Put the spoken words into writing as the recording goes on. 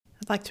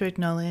like to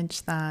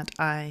acknowledge that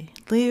I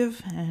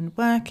live and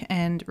work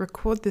and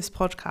record this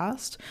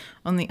podcast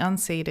on the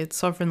unceded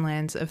sovereign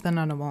lands of the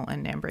Ngunnawal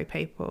and Ngambri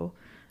people.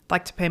 I'd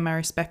like to pay my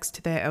respects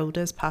to their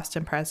elders, past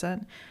and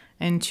present,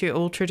 and to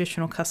all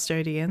traditional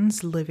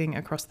custodians living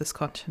across this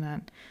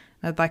continent.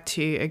 I'd like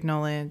to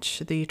acknowledge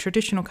the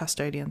traditional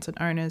custodians and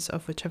owners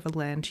of whichever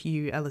land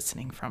you are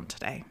listening from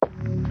today.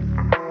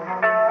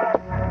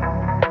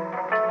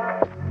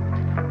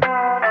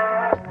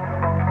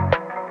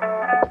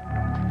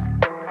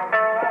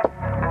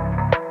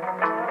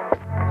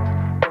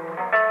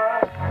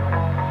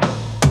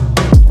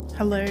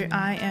 Hello,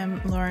 I am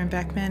Lauren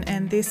Beckman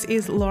and this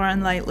is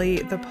Lauren Lately,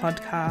 the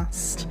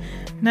podcast.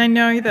 And I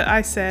know that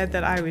I said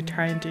that I would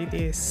try and do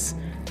this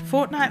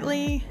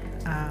fortnightly,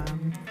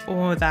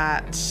 or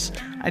that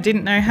I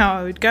didn't know how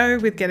I would go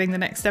with getting the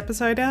next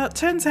episode out.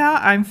 Turns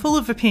out I'm full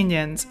of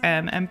opinions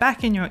and am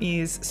back in your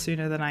ears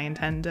sooner than I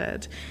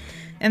intended.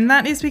 And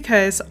that is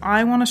because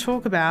I want to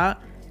talk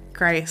about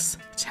Grace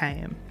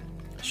Tame.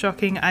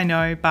 Shocking, I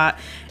know, but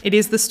it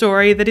is the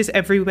story that is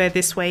everywhere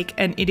this week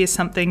and it is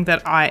something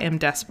that I am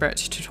desperate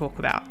to talk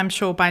about. I'm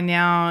sure by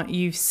now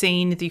you've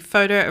seen the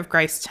photo of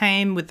Grace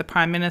Tame with the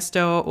Prime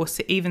Minister or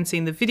even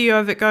seen the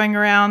video of it going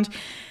around.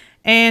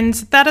 And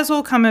that has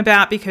all come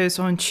about because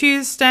on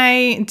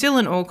Tuesday,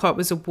 Dylan Alcott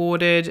was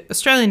awarded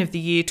Australian of the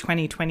Year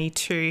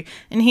 2022,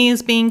 and he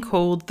is being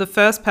called the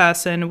first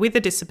person with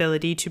a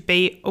disability to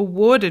be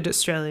awarded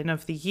Australian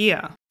of the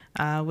Year,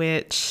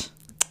 which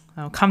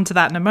I'll come to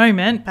that in a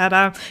moment,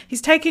 but he's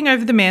taking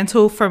over the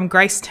mantle from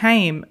Grace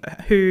Tame,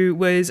 who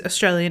was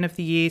Australian of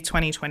the Year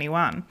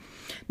 2021.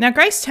 Now,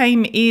 Grace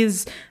Tame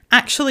is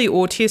actually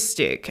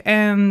autistic,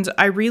 and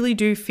I really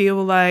do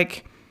feel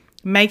like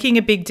making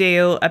a big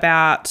deal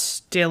about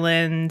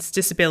Dylan's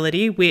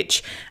disability,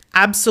 which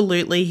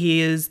absolutely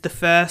he is the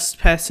first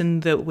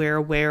person that we're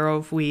aware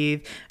of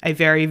with a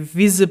very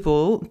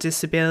visible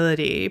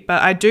disability,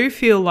 but I do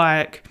feel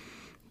like,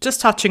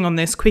 just touching on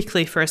this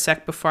quickly for a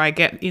sec before I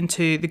get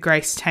into the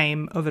Grace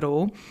Tame of it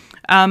all,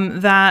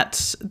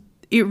 that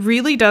it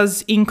really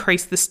does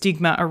increase the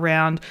stigma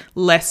around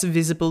less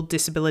visible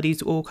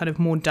disabilities or kind of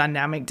more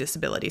dynamic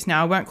disabilities.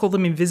 Now, I won't call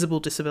them invisible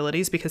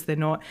disabilities because they're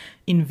not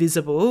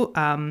invisible.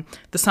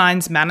 The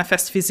signs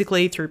manifest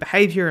physically through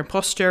behaviour and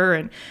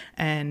posture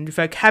and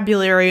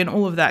vocabulary and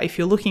all of that if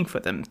you're looking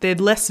for them. They're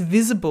less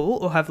visible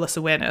or have less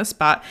awareness,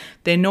 but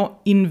they're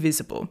not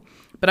invisible.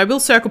 But I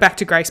will circle back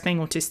to Grace being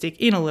autistic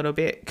in a little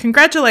bit.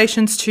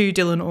 Congratulations to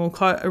Dylan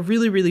Alcott, a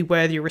really, really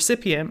worthy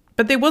recipient.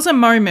 But there was a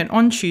moment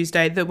on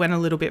Tuesday that went a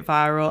little bit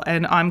viral,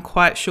 and I'm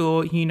quite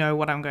sure you know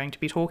what I'm going to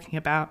be talking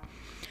about.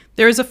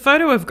 There is a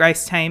photo of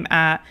Grace Tame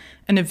at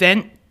an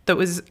event that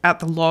was at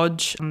the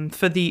Lodge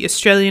for the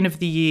Australian of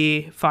the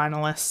Year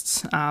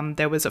finalists.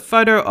 There was a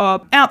photo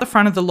op out the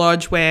front of the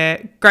Lodge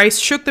where Grace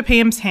shook the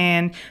PM's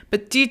hand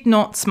but did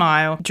not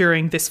smile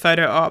during this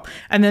photo op.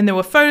 And then there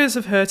were photos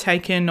of her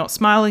taken not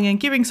smiling and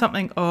giving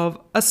something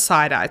of a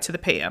side eye to the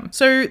PM.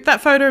 So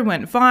that photo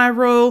went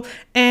viral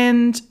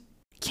and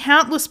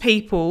countless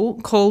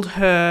people called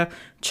her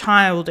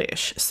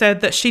childish, said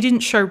that she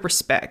didn't show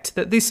respect,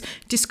 that this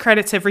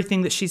discredits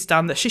everything that she's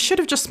done, that she should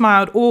have just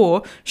smiled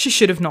or she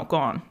should have not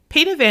gone.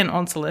 Peter Van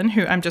Onselen,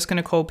 who I'm just going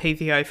to call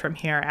PVO from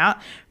here out,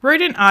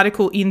 wrote an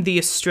article in The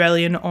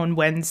Australian on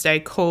Wednesday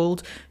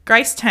called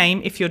 "Grace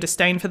Tame, if your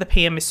disdain for the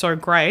PM is so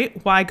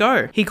great, why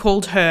go?" He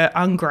called her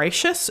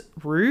ungracious,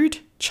 rude,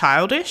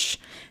 childish.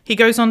 He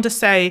goes on to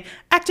say,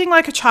 acting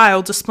like a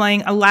child,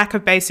 displaying a lack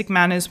of basic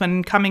manners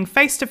when coming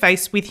face to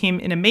face with him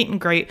in a meet and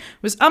greet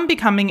was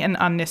unbecoming and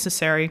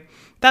unnecessary.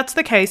 That's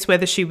the case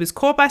whether she was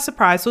caught by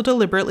surprise or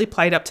deliberately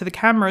played up to the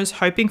cameras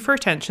hoping for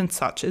attention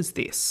such as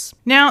this.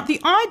 Now,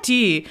 the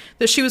idea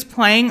that she was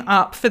playing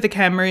up for the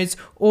cameras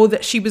or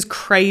that she was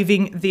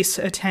craving this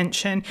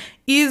attention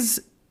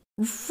is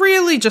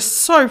really just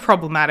so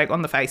problematic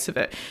on the face of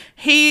it.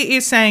 He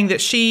is saying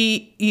that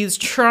she is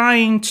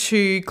trying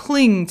to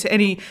cling to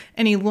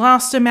any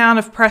last amount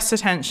of press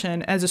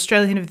attention as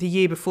Australian of the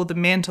Year before the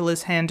mantle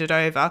is handed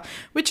over,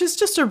 which is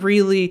just a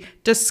really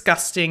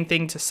disgusting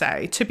thing to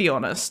say, to be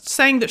honest.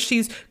 Saying that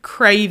she's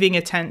craving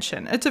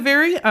attention. It's a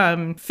very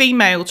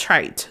female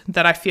trait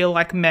that I feel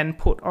like men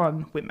put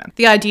on women.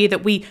 The idea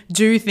that we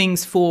do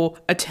things for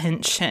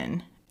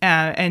attention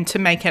and to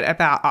make it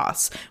about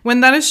us,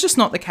 when that is just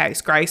not the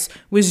case. Grace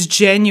was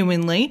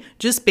genuinely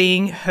just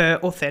being her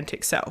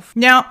authentic self.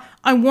 Now,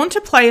 I want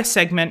to play a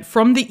segment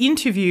from the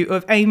interview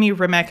of Amy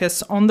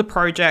Remakis on the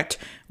project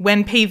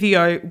when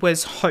PVO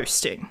was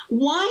hosting.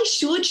 Why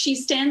should she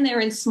stand there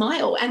and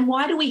smile? And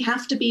why do we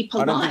have to be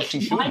polite?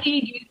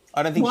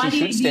 I don't think she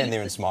should stand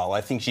there and smile.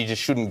 I think she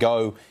just shouldn't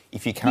go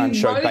if you can't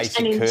show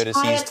basic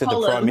courtesies to the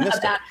Prime Minister.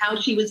 About how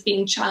she was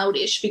being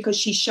childish because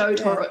she showed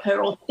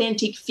her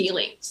authentic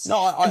feelings. No,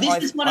 I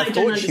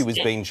thought she was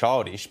being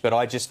childish,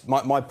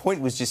 but my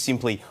point was just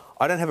simply,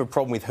 I don't have a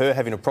problem with her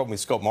having a problem with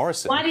Scott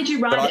Morrison. Why did you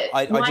write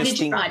it? Why did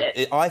you write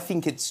it? I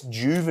think it's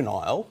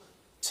juvenile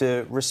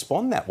to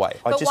respond that way.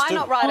 But why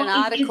not write an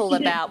article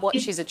about what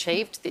she's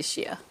achieved this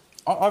year?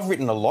 I've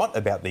written a lot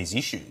about these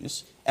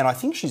issues, and I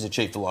think she's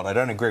achieved a lot. I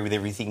don't agree with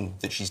everything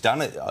that she's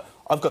done.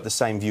 I've got the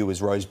same view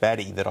as Rose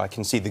Batty, that I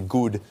can see the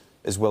good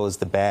as well as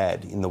the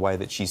bad in the way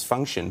that she's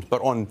functioned.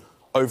 But on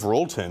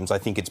overall terms, I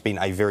think it's been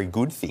a very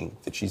good thing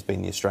that she's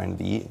been the Australian of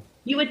the Year.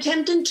 You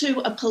attempted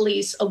to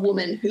police a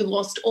woman who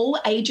lost all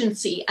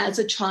agency as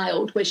a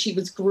child, where she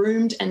was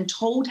groomed and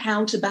told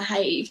how to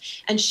behave.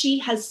 And she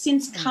has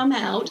since come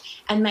out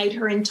and made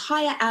her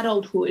entire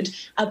adulthood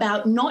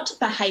about not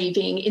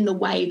behaving in the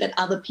way that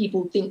other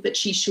people think that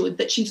she should,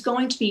 that she's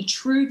going to be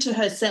true to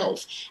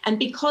herself. And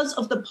because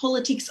of the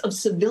politics of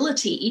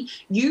civility,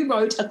 you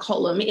wrote a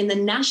column in the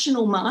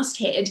national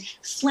masthead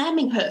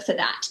slamming her for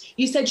that.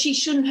 You said she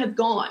shouldn't have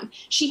gone.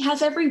 She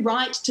has every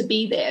right to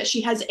be there. She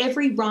has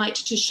every right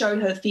to show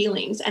her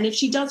feelings. And if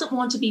she doesn't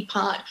want to be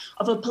part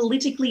of a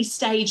politically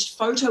staged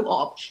photo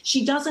op,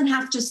 she doesn't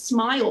have to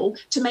smile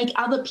to make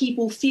other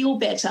people feel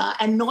better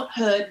and not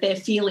hurt their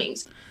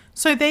feelings.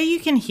 So there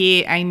you can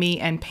hear Amy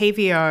and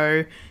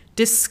PVO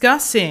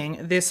discussing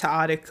this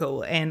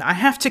article, and I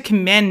have to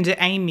commend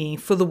Amy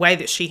for the way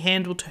that she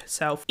handled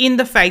herself in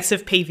the face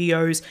of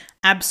PVO's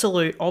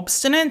absolute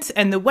obstinance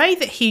and the way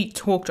that he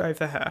talked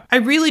over her. I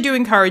really do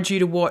encourage you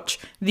to watch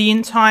the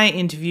entire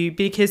interview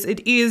because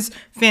it is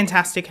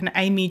fantastic, and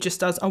Amy just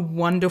does a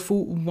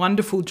wonderful,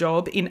 wonderful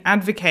job in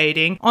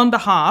advocating on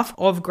behalf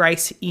of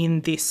Grace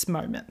in this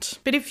moment.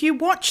 But if you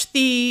watch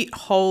the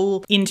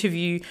whole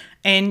interview,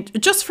 and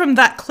just from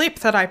that clip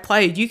that I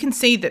played, you can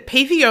see that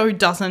PVO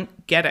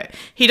doesn't get it.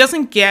 He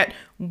doesn't get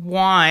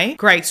why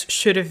Grace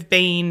should have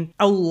been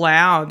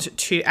allowed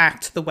to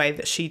act the way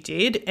that she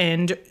did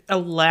and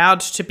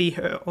allowed to be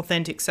her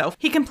authentic self.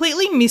 He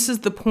completely misses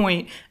the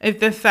point of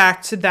the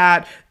fact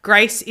that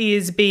Grace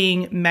is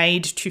being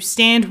made to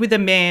stand with a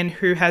man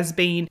who has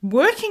been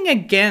working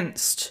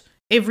against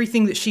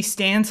everything that she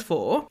stands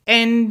for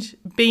and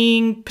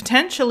being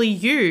potentially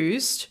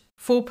used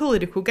for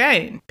political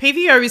gain.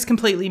 PVO is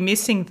completely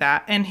missing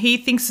that, and he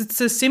thinks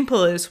it's as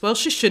simple as, well,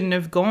 she shouldn't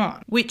have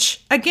gone,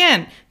 which,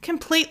 again,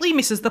 completely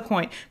misses the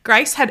point.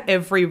 Grace had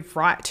every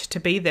right to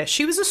be there.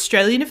 She was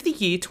Australian of the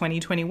Year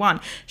 2021.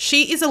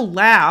 She is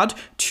allowed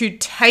to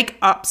take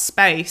up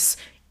space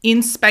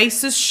in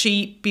spaces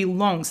she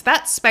belongs.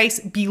 That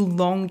space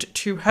belonged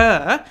to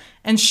her,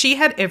 and she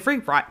had every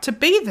right to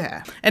be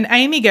there. And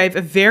Amy gave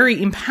a very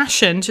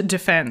impassioned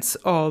defense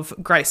of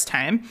Grace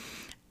Tame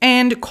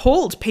and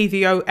called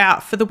PVO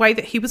out for the way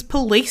that he was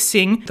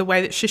policing the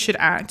way that she should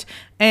act,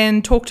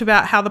 and talked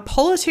about how the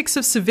politics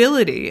of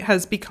civility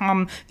has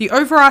become the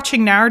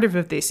overarching narrative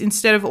of this,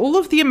 instead of all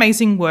of the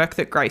amazing work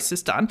that Grace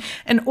has done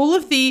and all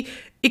of the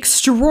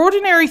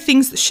extraordinary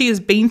things that she has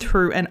been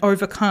through and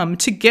overcome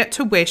to get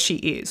to where she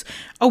is.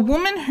 A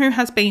woman who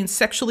has been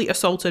sexually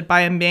assaulted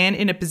by a man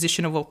in a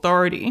position of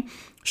authority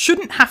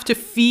shouldn't have to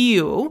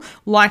feel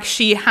like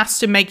she has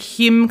to make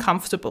him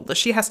comfortable, that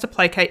she has to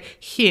placate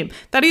him.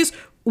 That is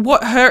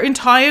what her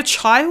entire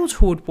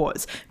childhood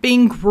was,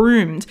 being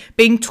groomed,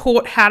 being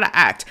taught how to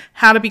act,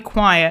 how to be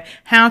quiet,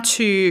 how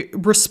to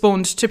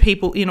respond to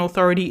people in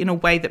authority in a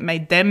way that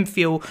made them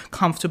feel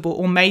comfortable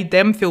or made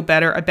them feel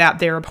better about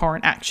their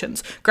abhorrent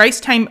actions.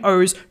 Grace Tame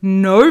owes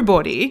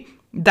nobody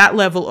that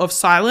level of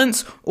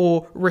silence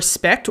or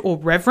respect or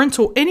reverence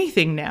or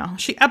anything now.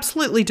 She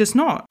absolutely does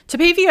not. To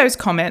PVO's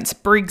comments,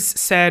 Briggs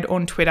said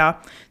on Twitter,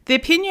 "The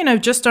opinion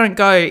of just don't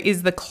go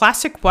is the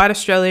classic white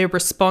Australia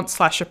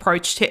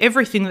response/approach to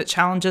everything that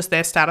challenges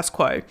their status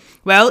quo.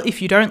 Well,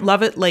 if you don't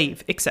love it,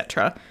 leave,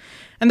 etc."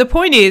 And the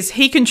point is,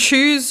 he can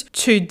choose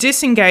to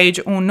disengage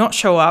or not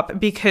show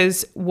up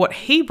because what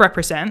he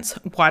represents,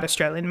 white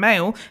Australian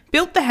male,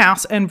 built the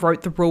house and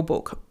wrote the rule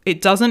book. It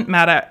doesn't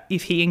matter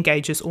if he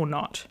engages or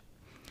not.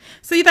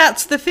 See,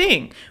 that's the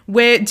thing.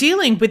 We're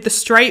dealing with the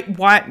straight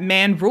white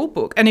man rule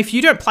book, and if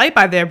you don't play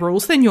by their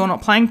rules, then you're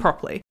not playing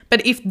properly.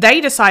 But if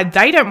they decide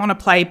they don't want to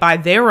play by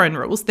their own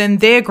rules, then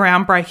they're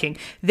groundbreaking.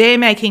 They're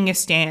making a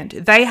stand.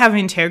 They have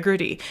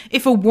integrity.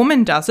 If a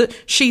woman does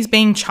it, she's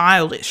being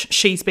childish.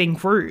 She's being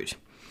rude.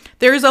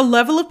 There is a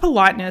level of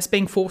politeness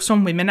being forced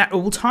on women at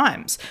all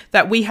times,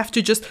 that we have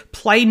to just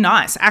play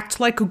nice,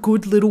 act like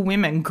good little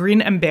women,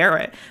 grin and bear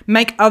it,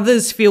 make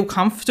others feel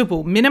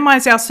comfortable,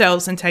 minimize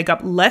ourselves and take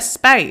up less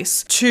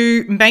space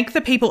to make the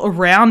people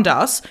around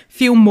us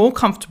feel more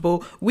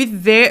comfortable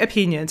with their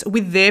opinions,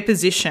 with their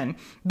position.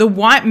 The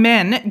white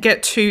men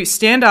get to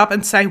stand up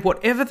and say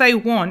whatever they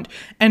want,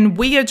 and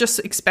we are just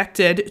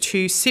expected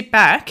to sit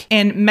back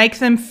and make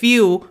them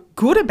feel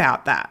good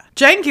about that.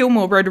 Jane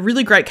Gilmore wrote a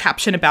really great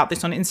caption about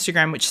this on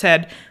Instagram, which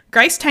said,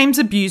 "Grace Tame's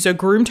abuser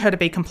groomed her to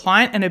be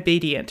compliant and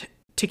obedient,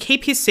 to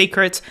keep his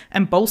secrets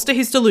and bolster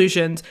his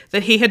delusions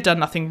that he had done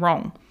nothing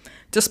wrong.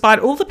 Despite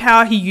all the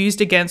power he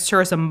used against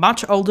her as a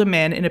much older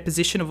man in a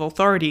position of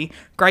authority,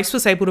 Grace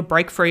was able to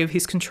break free of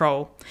his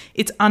control.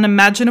 It's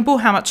unimaginable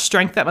how much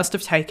strength that must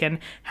have taken,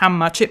 how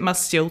much it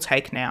must still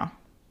take now."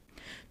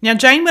 Now,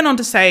 Jane went on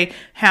to say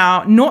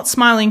how not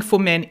smiling for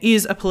men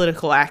is a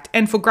political act,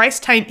 and for Grace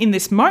Tame in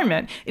this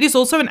moment, it is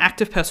also an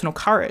act of personal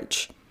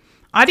courage.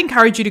 I'd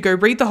encourage you to go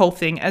read the whole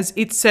thing, as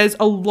it says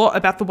a lot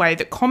about the way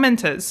that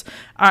commenters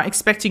are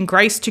expecting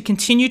Grace to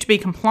continue to be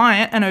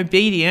compliant and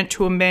obedient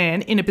to a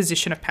man in a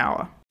position of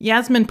power.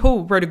 Yasmin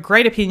Poole wrote a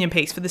great opinion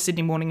piece for the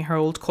Sydney Morning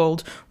Herald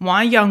called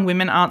 "Why Young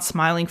Women Aren't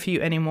Smiling for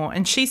You Anymore,"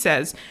 and she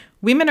says,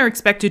 "Women are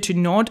expected to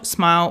nod,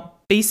 smile,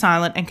 be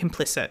silent and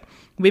complicit.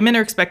 Women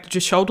are expected to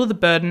shoulder the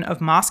burden of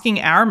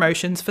masking our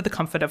emotions for the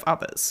comfort of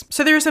others."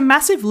 So there is a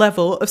massive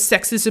level of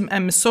sexism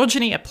and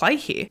misogyny at play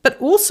here, but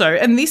also,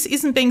 and this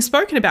isn't being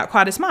spoken about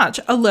quite as much,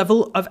 a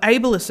level of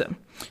ableism.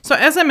 So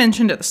as I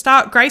mentioned at the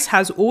start, Grace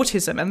has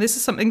autism, and this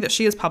is something that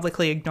she has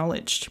publicly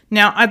acknowledged.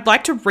 Now, I'd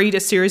like to read a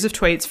series of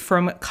tweets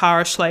from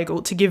Cara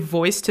Schlegel to give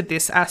voice to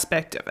this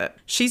aspect of it.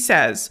 She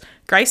says,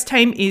 "Grace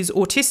Tame is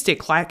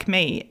autistic like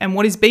me, and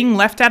what is being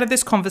left out of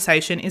this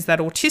conversation is that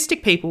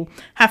autistic people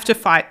have to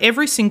fight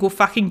every single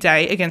fucking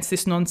day against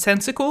this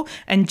nonsensical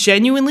and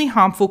genuinely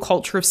harmful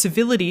culture of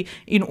civility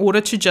in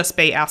order to just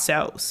be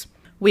ourselves.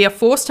 We are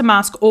forced to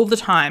mask all the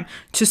time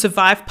to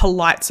survive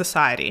polite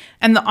society.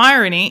 And the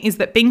irony is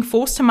that being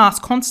forced to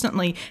mask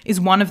constantly is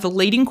one of the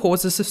leading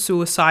causes of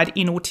suicide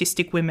in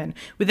autistic women,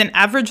 with an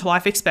average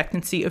life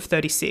expectancy of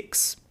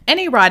 36.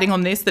 Any writing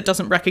on this that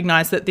doesn't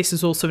recognise that this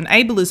is also an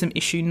ableism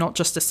issue, not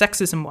just a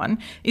sexism one,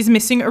 is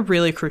missing a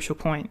really crucial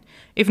point.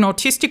 If an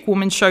autistic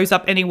woman shows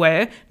up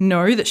anywhere,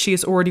 know that she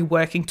is already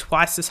working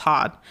twice as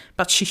hard,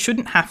 but she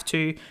shouldn't have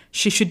to.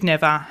 She should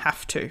never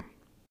have to."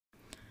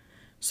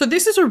 So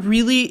this is a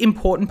really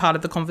important part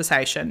of the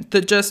conversation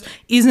that just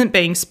isn't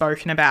being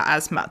spoken about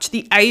as much,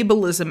 the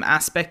ableism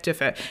aspect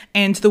of it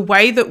and the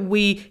way that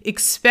we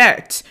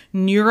expect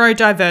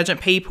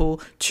neurodivergent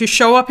people to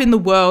show up in the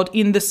world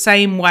in the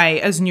same way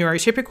as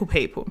neurotypical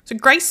people. So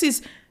Grace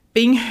is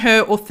being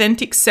her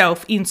authentic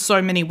self in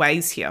so many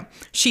ways here.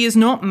 She is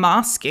not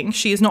masking,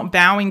 she is not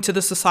bowing to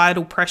the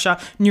societal pressure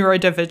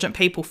neurodivergent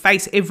people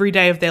face every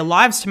day of their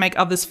lives to make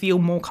others feel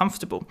more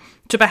comfortable,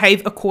 to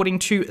behave according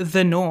to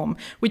the norm,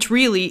 which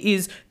really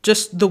is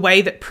just the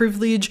way that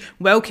privileged,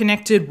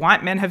 well-connected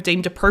white men have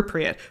deemed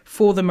appropriate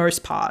for the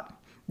most part.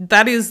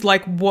 That is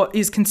like what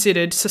is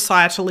considered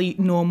societally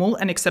normal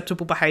and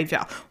acceptable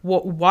behaviour.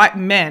 What white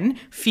men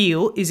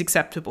feel is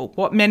acceptable.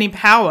 What men in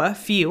power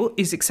feel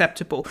is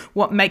acceptable.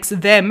 What makes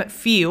them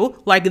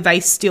feel like they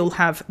still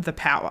have the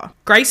power.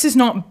 Grace is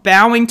not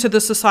bowing to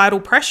the societal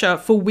pressure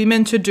for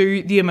women to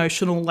do the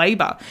emotional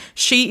labour.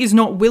 She is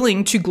not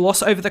willing to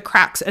gloss over the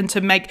cracks and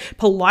to make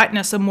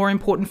politeness a more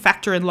important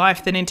factor in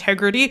life than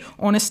integrity,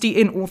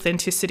 honesty and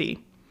authenticity.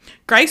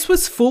 Grace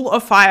was full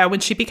of fire when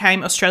she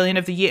became Australian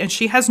of the Year, and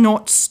she has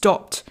not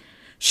stopped.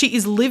 She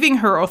is living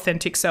her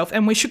authentic self,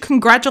 and we should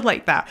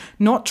congratulate that,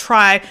 not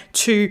try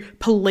to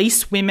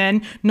police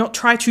women, not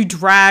try to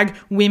drag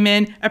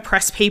women,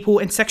 oppressed people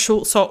and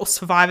sexual assault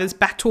survivors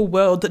back to a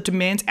world that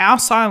demands our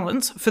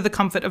silence for the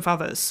comfort of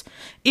others.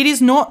 It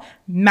is not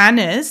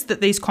manners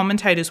that these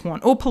commentators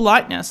want, or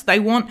politeness. They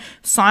want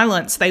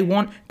silence. They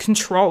want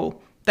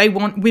control. They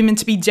want women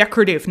to be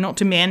decorative, not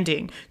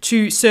demanding,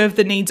 to serve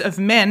the needs of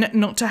men,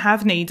 not to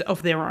have needs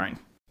of their own.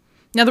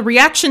 Now, the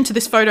reaction to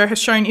this photo has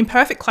shown in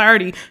perfect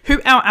clarity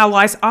who our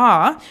allies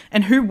are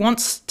and who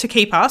wants to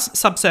keep us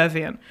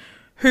subservient,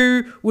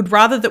 who would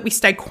rather that we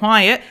stay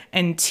quiet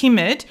and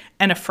timid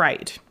and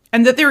afraid,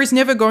 and that there is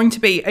never going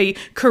to be a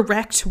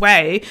correct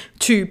way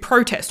to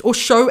protest or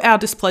show our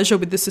displeasure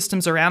with the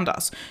systems around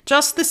us.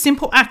 Just the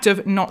simple act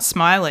of not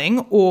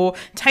smiling or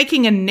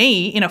taking a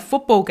knee in a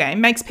football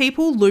game makes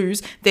people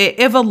lose their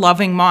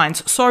ever-loving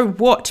minds. So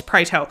what,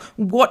 pray tell,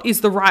 what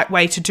is the right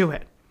way to do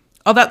it?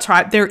 Oh, that's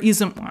right, there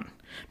isn't one.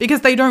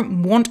 Because they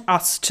don't want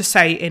us to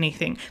say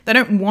anything. They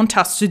don't want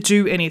us to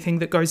do anything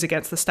that goes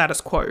against the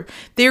status quo.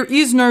 There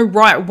is no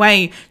right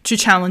way to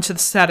challenge the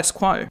status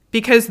quo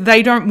because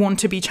they don't want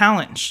to be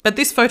challenged. But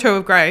this photo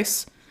of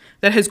Grace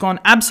that has gone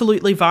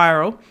absolutely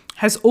viral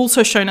has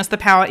also shown us the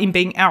power in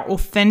being our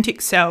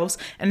authentic selves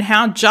and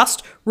how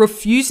just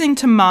refusing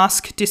to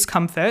mask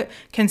discomfort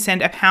can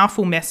send a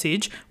powerful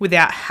message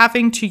without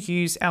having to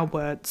use our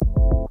words.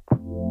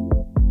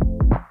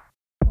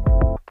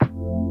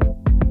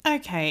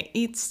 Okay,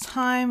 it's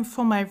time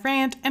for my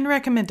rant and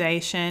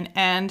recommendation,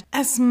 and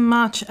as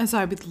much as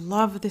I would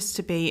love this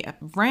to be a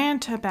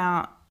rant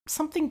about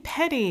something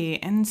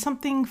petty and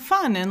something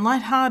fun and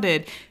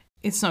lighthearted,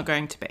 it's not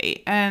going to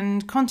be.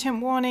 And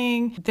content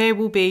warning, there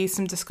will be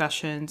some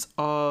discussions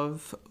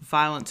of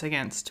violence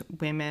against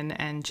women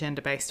and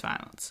gender-based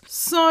violence.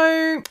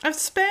 So I've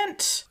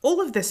spent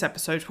all of this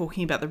episode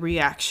talking about the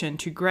reaction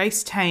to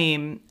Grace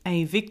Tame,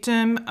 a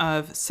victim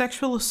of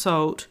sexual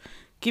assault,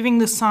 giving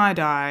the side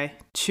eye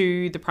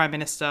to the Prime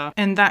Minister,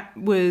 and that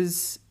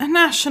was a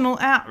national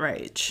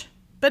outrage.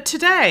 But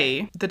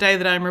today, the day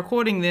that I'm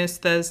recording this,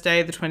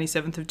 Thursday, the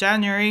 27th of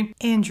January,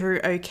 Andrew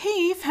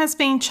O'Keefe has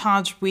been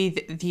charged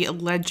with the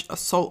alleged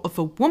assault of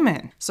a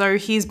woman. So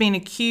he's been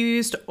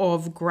accused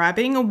of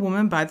grabbing a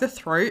woman by the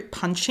throat,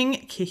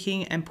 punching,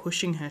 kicking, and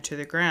pushing her to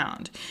the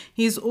ground.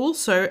 He's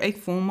also a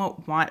former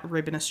White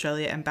Ribbon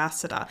Australia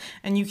ambassador,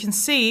 and you can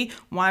see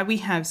why we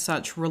have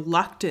such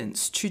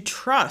reluctance to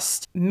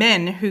trust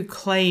men who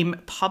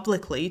claim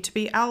publicly to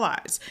be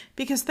allies,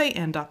 because they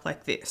end up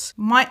like this.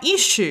 My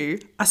issue,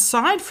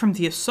 aside from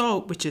the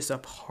assault, which is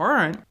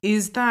abhorrent,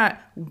 is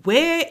that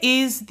where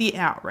is the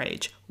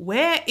outrage?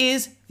 Where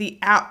is the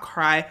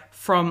outcry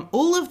from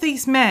all of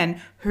these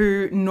men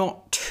who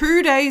not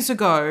 2 days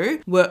ago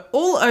were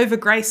all over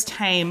Grace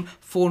Tame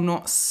for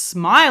not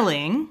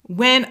smiling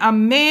when a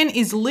man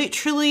is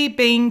literally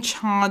being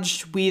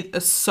charged with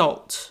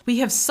assault? We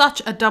have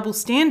such a double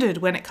standard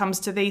when it comes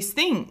to these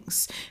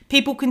things.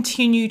 People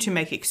continue to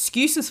make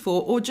excuses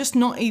for or just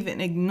not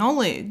even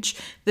acknowledge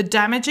the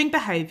damaging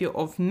behaviour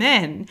of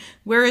men,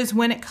 whereas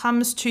when it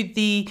comes to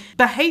the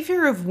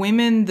behaviour of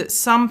women that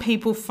some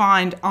people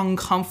find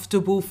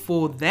uncomfortable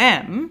for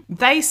them,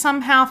 they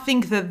somehow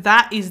think that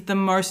that is the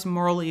most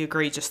morally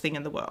egregious thing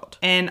in the world.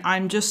 And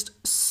I'm just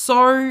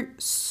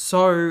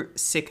so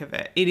sick of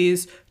it. It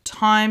is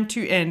time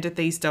to end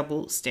these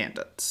double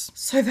standards.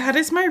 So that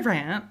is my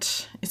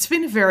rant. It's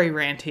been a very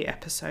ranty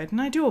episode,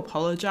 and I do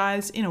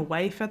apologise in a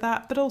way for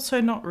that, but also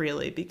not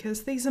really,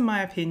 because these are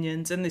my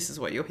opinions and this is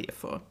what you're here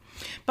for.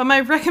 But my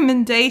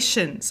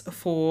recommendations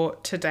for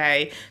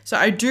today. So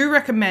I do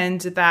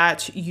recommend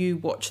that you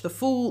watch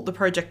the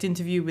Project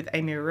interview with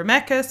Amy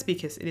Remekas,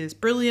 because it is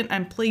brilliant,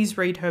 and please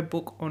read her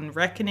book on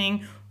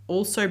Reckoning.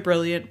 Also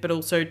brilliant, but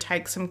also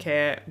take some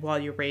care while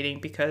you're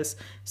reading, because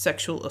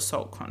sexual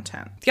assault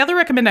content. The other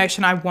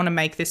recommendation I want to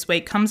make this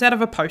week comes out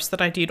of a post that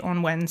I did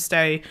on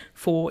Wednesday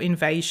for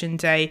Invasion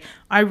Day.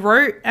 I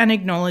wrote an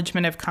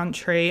acknowledgement of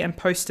country and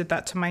posted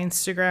that to my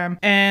Instagram.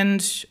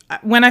 And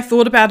when I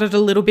thought about it a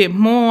little bit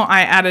more,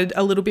 I added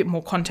a little bit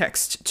more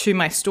context to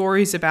my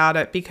stories about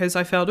it, because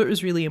I felt it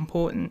was really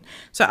important.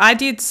 So I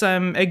did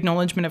some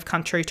acknowledgement of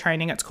country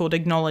training. It's called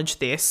Acknowledge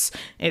This.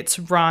 It's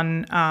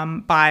run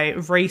by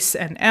Reese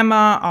and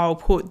Emma. I'll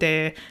put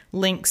their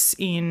links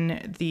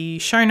in the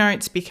show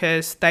notes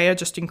because they are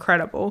just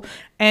incredible.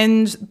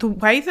 And the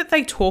way that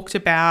they talked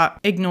about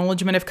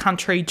acknowledgement of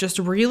country just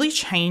really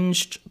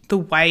changed the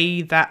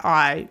way that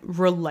I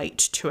relate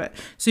to it.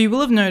 So you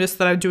will have noticed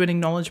that I do an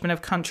acknowledgement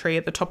of country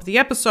at the top of the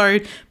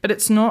episode, but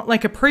it's not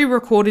like a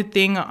pre-recorded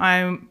thing.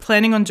 I'm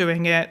planning on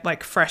doing it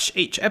like fresh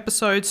each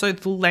episode. So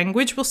the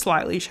language will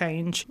slightly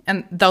change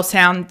and they'll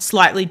sound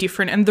slightly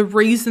different. And the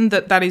reason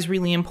that that is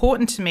really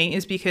important to me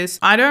is because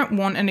I don't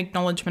want an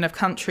acknowledgement of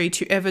country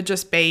to ever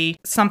just be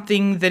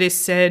something that is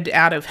said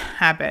out of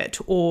habit,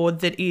 or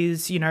that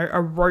is,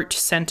 a rote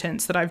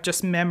sentence that I've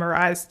just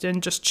memorized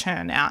and just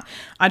churn out.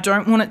 I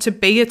don't want it to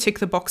be a tick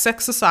the box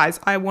exercise.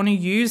 I want to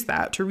use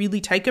that to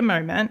really take a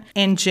moment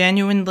and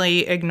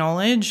genuinely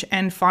acknowledge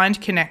and find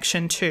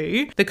connection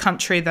to the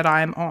country that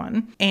I am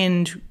on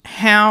and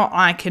how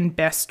I can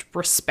best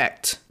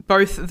respect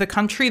both the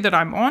country that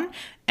I'm on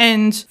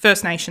and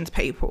First Nations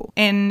people.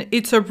 And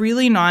it's a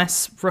really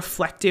nice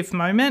reflective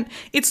moment.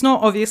 It's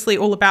not obviously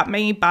all about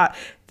me, but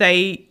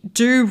they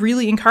do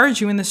really encourage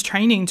you in this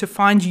training to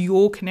find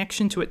your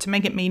connection to it, to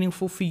make it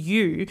meaningful for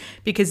you,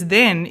 because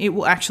then it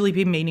will actually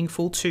be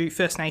meaningful to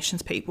First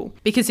Nations people.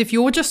 Because if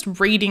you're just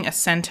reading a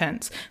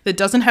sentence that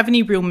doesn't have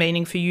any real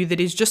meaning for you, that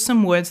is just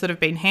some words that have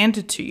been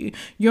handed to you,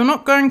 you're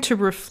not going to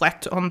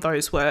reflect on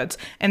those words,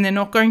 and they're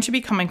not going to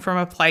be coming from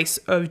a place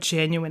of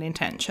genuine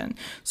intention.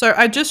 So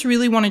I just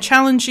really want to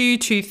challenge you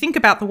to think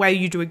about the way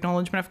you do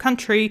acknowledgement of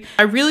country.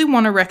 I really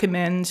want to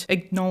recommend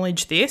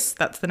Acknowledge This.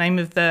 That's the name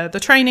of the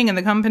training and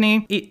the company.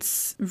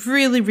 It's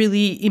really,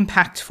 really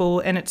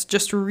impactful, and it's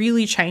just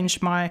really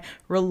changed my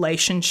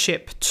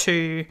relationship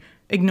to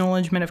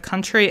acknowledgement of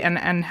country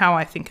and how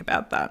I think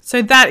about that.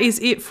 So that is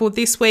it for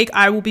this week.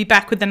 I will be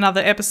back with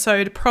another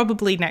episode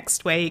probably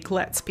next week.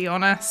 Let's be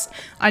honest.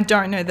 I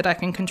don't know that I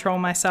can control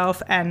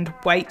myself and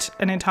wait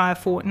an entire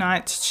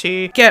fortnight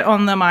to get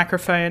on the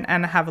microphone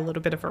and have a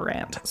little bit of a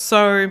rant.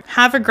 So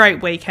have a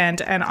great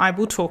weekend, and I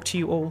will talk to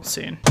you all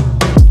soon.